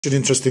An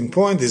interesting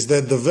point is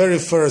that the very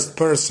first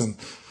person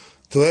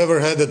to ever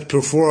had it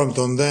performed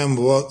on them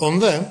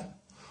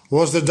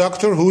was the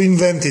doctor who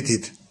invented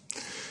it.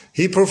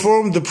 He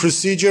performed the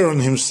procedure on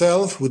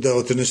himself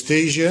without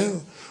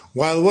anesthesia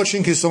while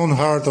watching his own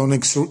heart on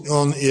X-ray.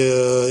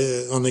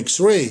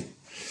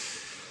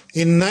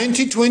 In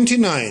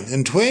 1929,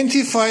 a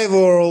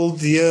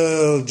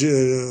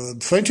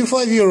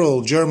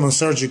 25-year-old German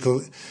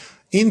surgical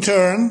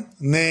intern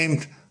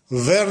named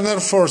Werner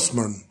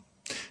Forssmann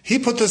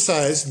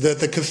hypothesized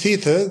that a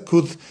catheter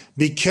could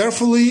be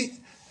carefully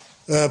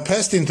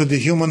passed into the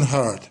human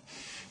heart.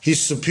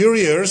 His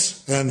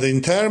superiors and the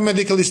entire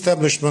medical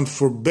establishment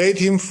forbade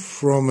him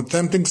from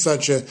attempting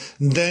such a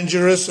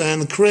dangerous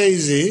and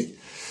crazy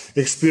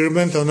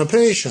experiment on a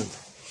patient.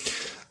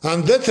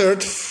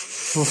 Undeterred,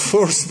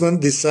 Forssmann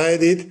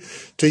decided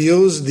to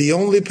use the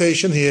only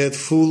patient he had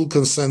full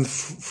consent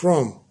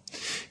from,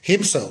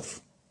 himself.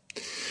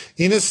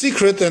 In a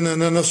secret and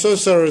an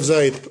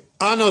unauthorized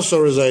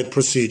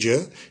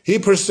procedure, he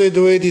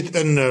persuaded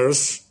a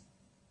nurse,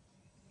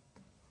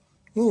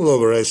 all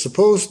over I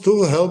suppose,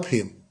 to help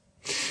him.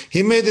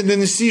 He made an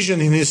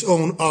incision in his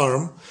own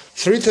arm,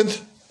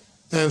 threaded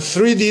a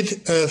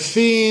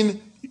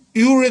thin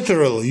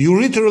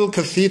ureteral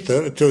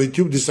catheter, a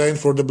tube designed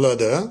for the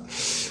bladder,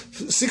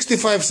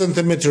 65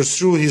 centimeters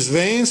through his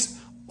veins,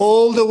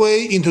 all the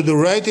way into the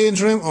right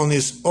atrium on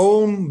his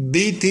own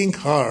beating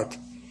heart.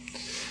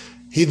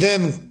 He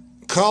then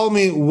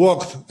calmly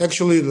walked.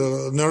 Actually,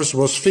 the nurse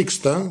was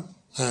fixed and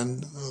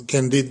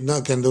could do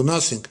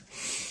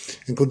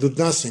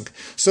nothing.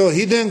 So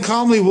he then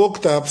calmly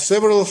walked up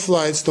several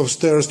flights of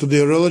stairs to the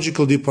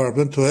urological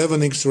department to have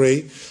an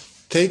X-ray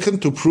taken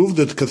to prove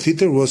that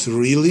catheter was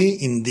really,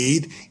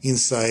 indeed,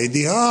 inside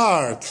the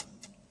heart.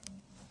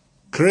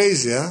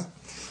 Crazy, huh?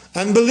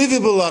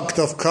 Unbelievable act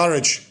of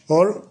courage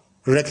or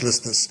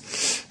recklessness.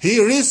 He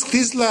risked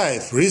his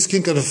life,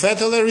 risking a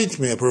fatal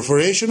arrhythmia,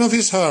 perforation of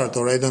his heart,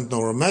 or I don't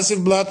know, a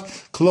massive blood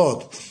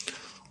clot,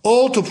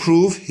 all to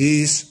prove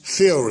his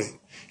theory.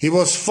 He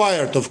was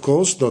fired, of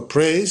course, not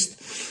praised.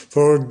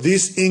 For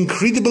this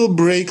incredible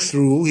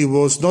breakthrough, he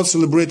was not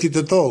celebrated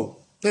at all.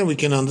 Then we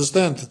can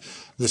understand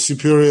the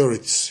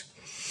superiorities.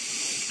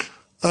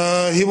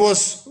 He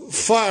was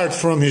fired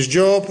from his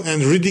job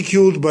and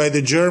ridiculed by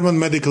the German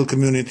medical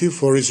community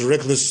for his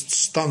reckless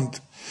stunt.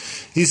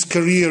 His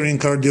career in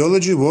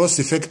cardiology was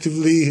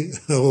effectively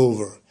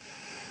over.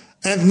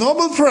 And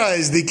Nobel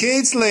Prize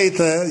decades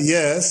later,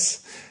 yes,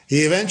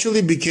 he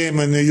eventually became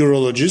a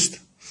urologist.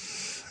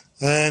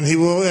 And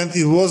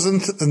it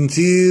wasn't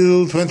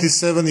until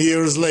 27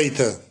 years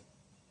later.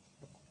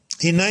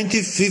 In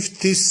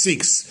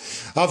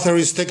 1956, after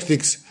his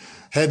tactics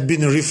had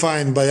been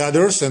refined by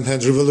others and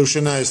had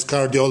revolutionized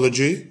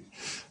cardiology,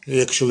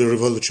 actually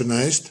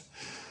revolutionized,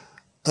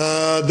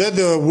 that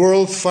the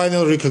world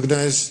finally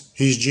recognized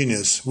his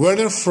genius.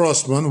 Werner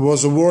Forssmann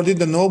was awarded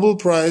the Nobel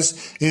Prize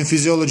in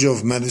Physiology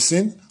of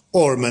Medicine,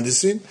 for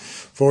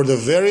the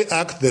very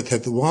act that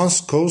had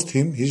once cost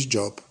him his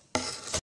job.